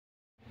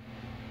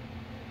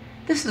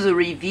This is a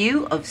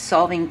review of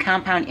solving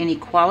compound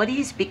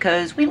inequalities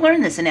because we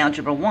learned this in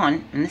Algebra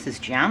 1, and this is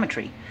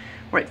geometry.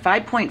 We're at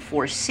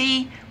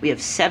 5.4c. We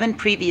have 7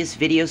 previous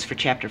videos for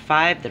Chapter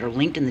 5 that are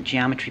linked in the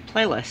geometry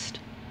playlist.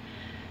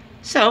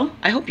 So,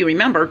 I hope you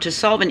remember, to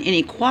solve an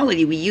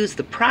inequality, we use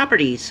the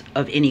properties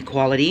of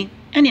inequality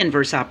and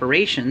inverse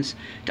operations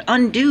to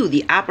undo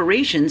the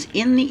operations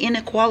in the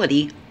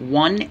inequality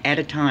one at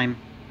a time.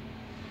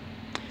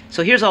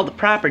 So here's all the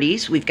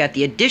properties. We've got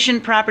the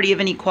addition property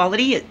of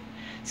inequality. It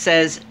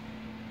says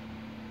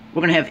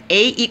we're going to have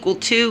A equal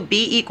 2,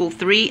 B equal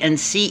 3, and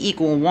C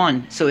equal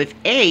 1. So if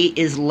A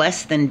is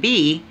less than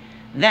B,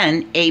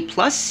 then A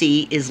plus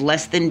C is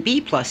less than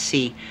B plus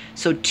C.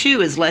 So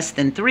 2 is less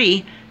than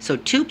 3, so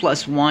 2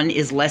 plus 1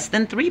 is less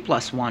than 3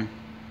 plus 1.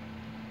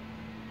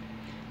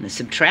 In the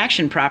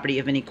subtraction property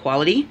of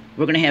inequality,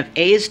 we're going to have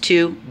A is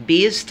 2,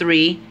 B is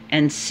 3,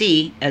 and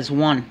C as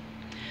 1.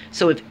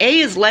 So if A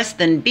is less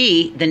than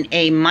B, then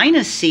A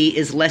minus C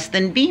is less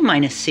than B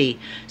minus C.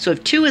 So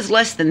if 2 is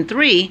less than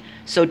 3,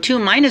 so 2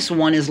 minus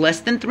 1 is less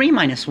than 3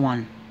 minus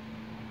 1.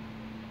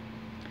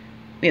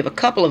 We have a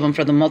couple of them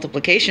for the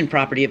multiplication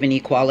property of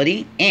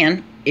inequality,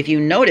 and if you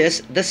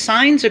notice, the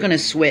signs are going to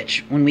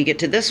switch when we get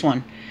to this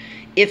one.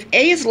 If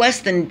A is less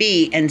than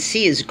B and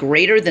C is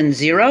greater than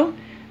 0,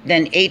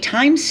 then A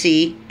times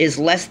C is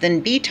less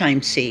than B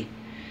times C.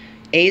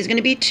 A is going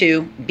to be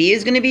 2, B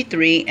is going to be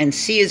 3, and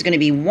C is going to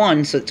be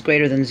 1, so it's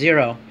greater than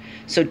 0.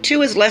 So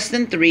 2 is less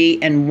than 3,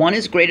 and 1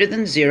 is greater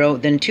than 0,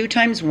 then 2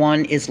 times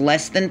 1 is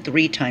less than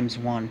 3 times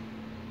 1.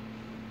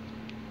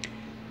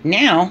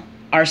 Now,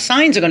 our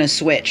signs are going to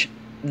switch.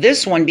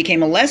 This one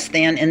became a less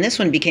than, and this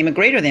one became a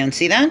greater than.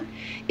 See that?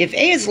 If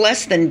A is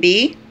less than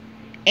B,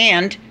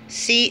 and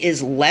C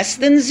is less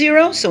than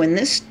 0, so in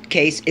this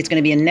case, it's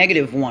going to be a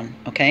negative 1,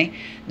 okay?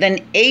 Then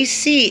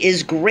AC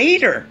is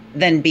greater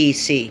than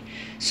BC.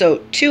 So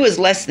 2 is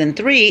less than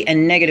 3,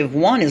 and negative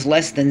 1 is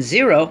less than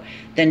 0.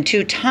 Then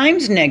 2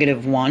 times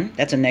negative 1,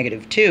 that's a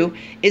negative 2,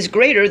 is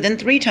greater than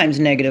 3 times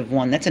negative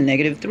 1, that's a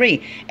negative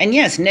 3. And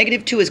yes,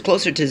 negative 2 is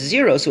closer to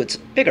 0, so it's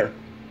bigger.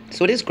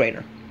 So it is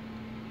greater.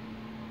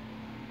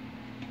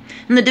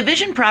 And the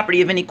division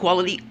property of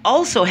inequality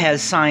also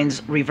has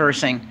signs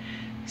reversing.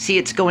 See,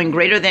 it's going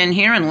greater than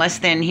here and less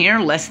than here,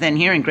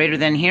 and greater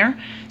than here.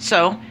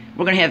 So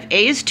we're going to have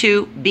A is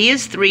 2, B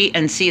is 3,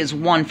 and C is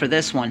 1 for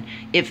this one.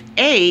 If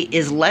A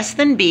is less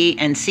than B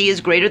and C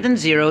is greater than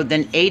 0,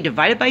 then A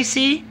divided by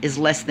C is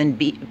less than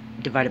B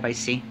divided by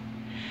C.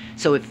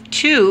 So if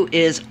 2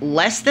 is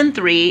less than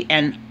 3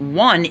 and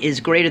 1 is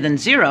greater than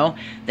 0,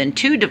 then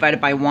 2 divided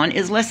by 1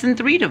 is less than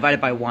 3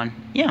 divided by 1.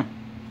 Yeah,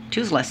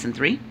 2 is less than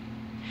 3.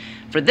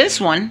 For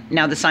this one,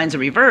 now the signs are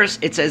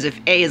reversed. It says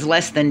if A is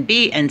less than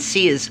B and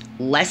C is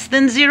less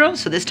than 0,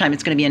 so this time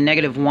it's going to be a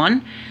negative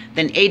 1,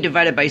 then A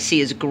divided by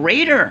C is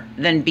greater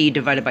than B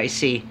divided by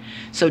C.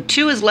 So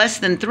 2 is less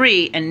than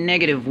 3 and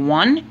negative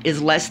 1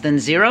 is less than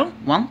 0.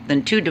 Well,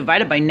 then 2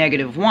 divided by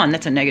negative 1,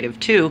 that's a negative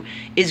 2,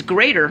 is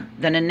greater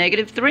than a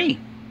negative 3.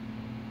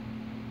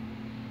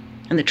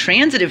 And the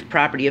transitive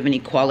property of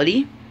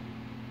inequality,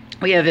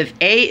 we have if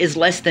A is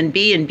less than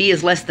B and B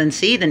is less than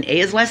C, then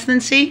A is less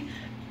than C.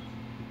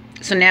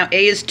 So now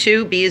A is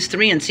 2, B is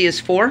 3, and C is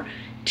 4.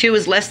 2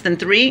 is less than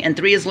 3, and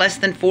 3 is less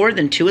than 4,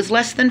 then 2 is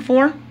less than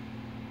 4.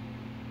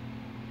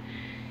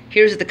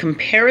 Here's the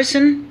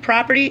comparison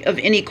property of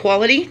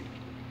inequality.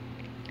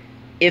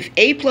 If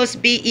A plus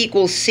B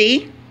equals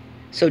C,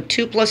 so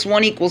 2 plus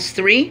 1 equals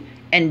 3,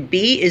 and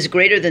B is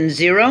greater than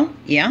 0,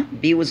 yeah,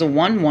 B was a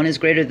 1, 1 is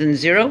greater than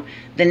 0,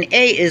 then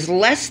A is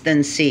less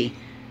than C,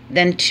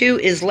 then 2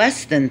 is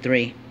less than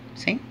 3.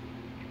 See?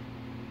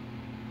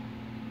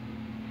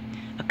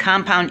 A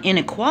compound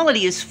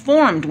inequality is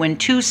formed when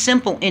two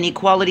simple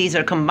inequalities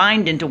are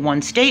combined into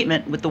one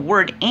statement with the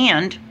word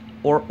and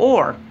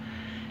or.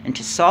 And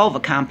to solve a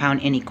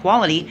compound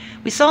inequality,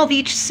 we solve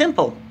each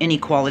simple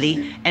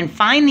inequality and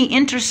find the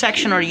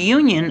intersection or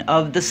union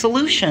of the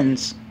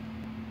solutions.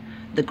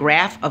 The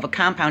graph of a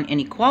compound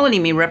inequality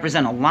may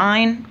represent a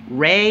line,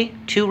 ray,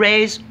 two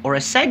rays, or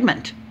a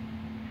segment.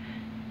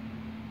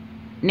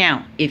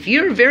 Now, if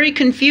you're very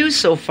confused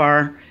so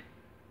far,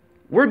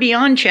 we're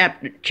beyond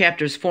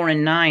chapters 4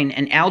 and 9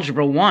 and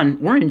Algebra 1.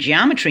 We're in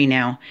geometry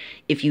now.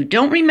 If you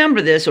don't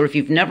remember this, or if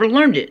you've never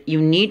learned it, you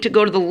need to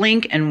go to the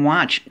link and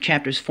watch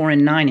chapters 4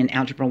 and 9 in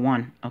Algebra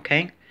 1,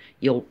 okay?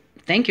 You'll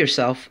thank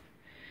yourself.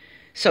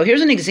 So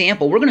here's an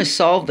example. We're going to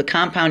solve the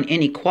compound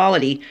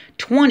inequality.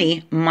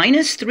 20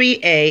 minus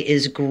 3a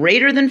is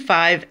greater than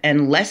 5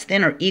 and less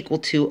than or equal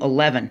to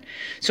 11.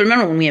 So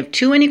remember, when we have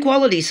two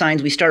inequality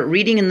signs, we start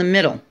reading in the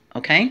middle,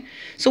 okay?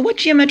 So what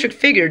geometric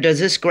figure does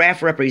this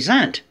graph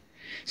represent?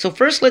 So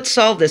first let's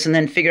solve this and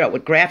then figure out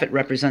what graph it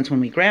represents when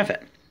we graph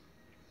it.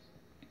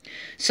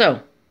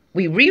 So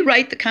we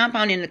rewrite the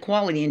compound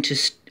inequality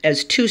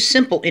as two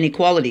simple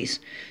inequalities.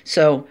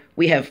 So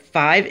we have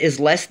 5 is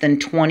less than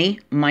 20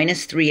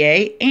 minus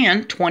 3a,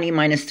 and 20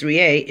 minus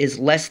 3a is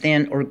less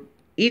than or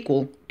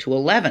equal to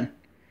 11.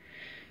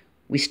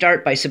 We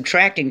start by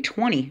subtracting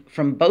 20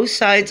 from both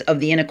sides of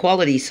the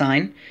inequality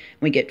sign.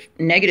 we get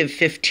negative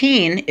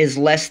 15 is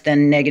less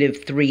than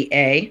negative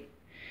 3a.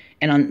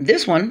 And on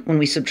this one, when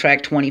we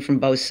subtract 20 from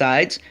both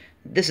sides,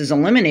 this is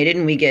eliminated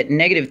and we get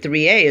negative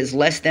 3a is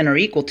less than or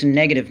equal to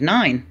negative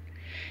 9.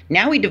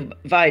 Now we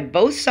divide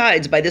both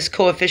sides by this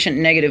coefficient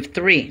negative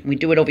 3. We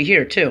do it over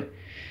here too.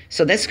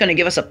 So that's going to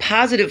give us a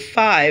positive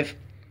 5,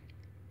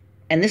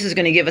 and this is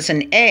going to give us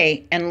an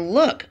a, and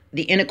look,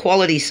 the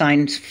inequality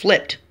sign's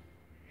flipped.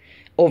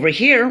 Over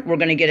here, we're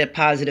going to get a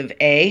positive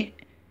a,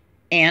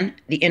 and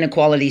the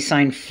inequality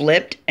sign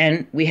flipped,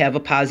 and we have a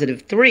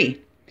positive 3.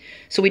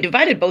 So we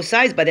divided both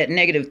sides by that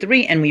negative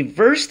 3, and we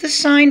reversed the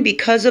sign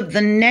because of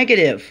the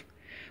negative.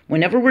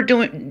 Whenever we're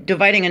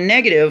dividing a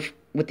negative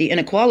with the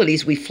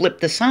inequalities, we flip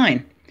the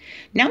sign.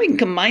 Now we can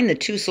combine the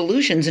two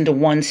solutions into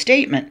one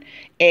statement.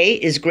 A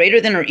is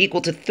greater than or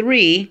equal to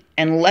 3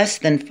 and less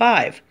than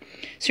 5.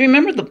 So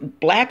remember, the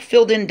black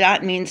filled in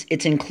dot means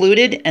it's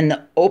included, and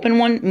the open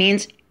one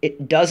means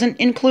it doesn't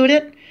include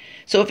it.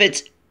 So if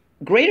it's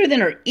greater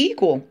than or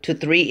equal to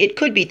 3, it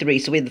could be 3,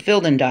 so we have the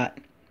filled in dot.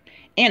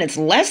 And it's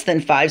less than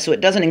 5, so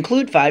it doesn't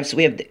include 5, so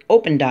we have the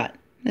open dot.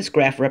 This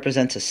graph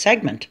represents a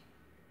segment.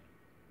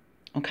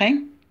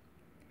 Okay?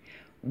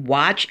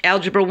 Watch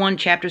Algebra 1,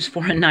 Chapters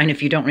 4 and 9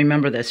 if you don't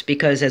remember this,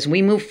 because as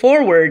we move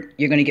forward,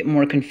 you're going to get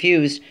more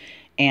confused,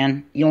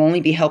 and you'll only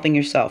be helping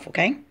yourself,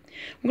 okay?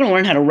 We're going to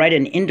learn how to write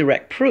an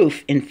indirect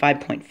proof in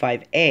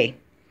 5.5a.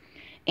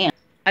 And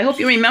I hope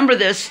you remember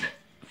this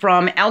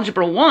from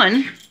Algebra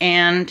 1,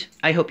 and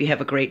I hope you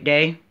have a great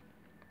day.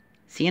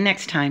 See you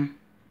next time.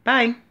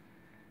 Bye.